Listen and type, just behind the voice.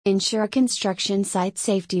Ensure construction site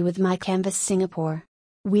safety with MyCanvas Singapore.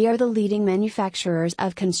 We are the leading manufacturers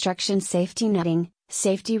of construction safety netting,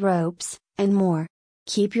 safety ropes, and more.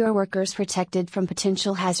 Keep your workers protected from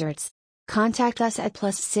potential hazards. Contact us at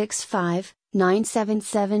 +65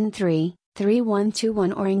 9773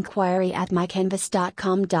 3121 or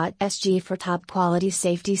inquiry@mycanvas.com.sg for top quality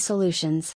safety solutions.